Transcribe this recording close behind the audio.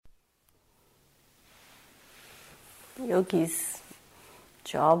Yogi's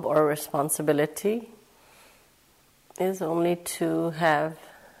job or responsibility is only to have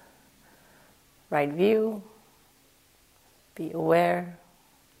right view, be aware,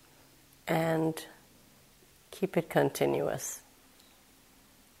 and keep it continuous.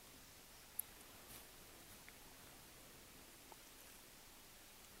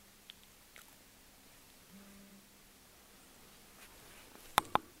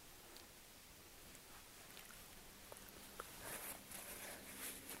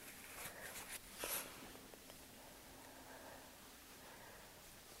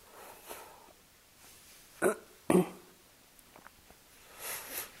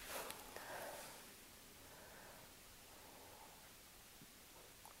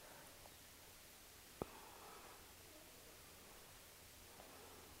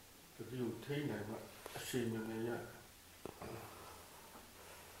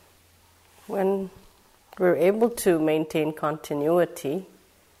 When we're able to maintain continuity,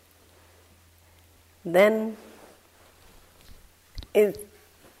 then it's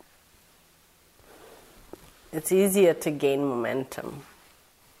easier to gain momentum.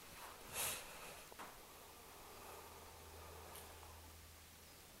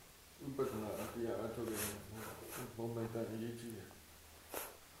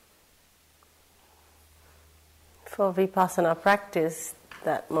 For vipassana practice,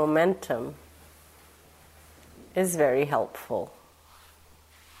 that momentum is very helpful.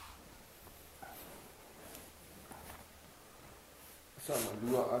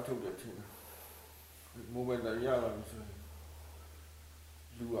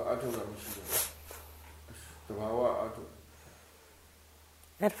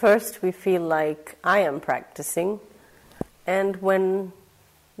 At first we feel like I am practicing, and when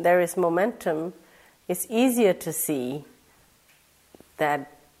there is momentum, it's easier to see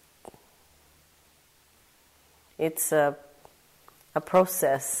that it's a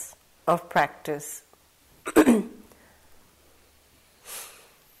process of practice.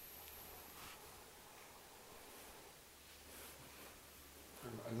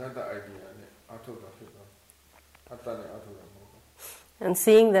 And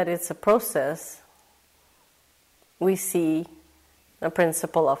seeing that it's a process, we see the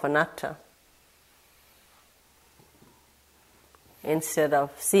principle of anatta, instead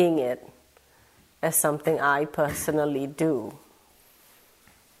of seeing it as something I personally do.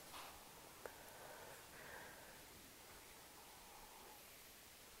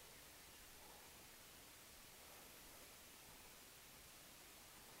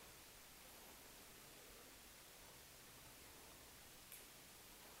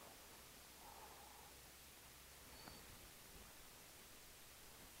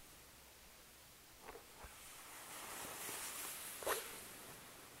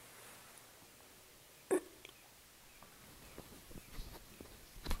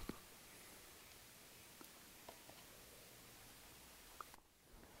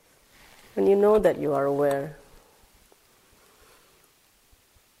 When you know that you are aware,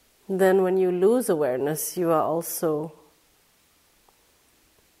 then when you lose awareness, you are also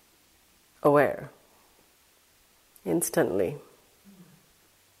aware instantly.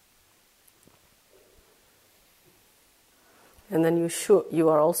 And then you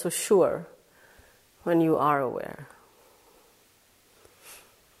are also sure when you are aware.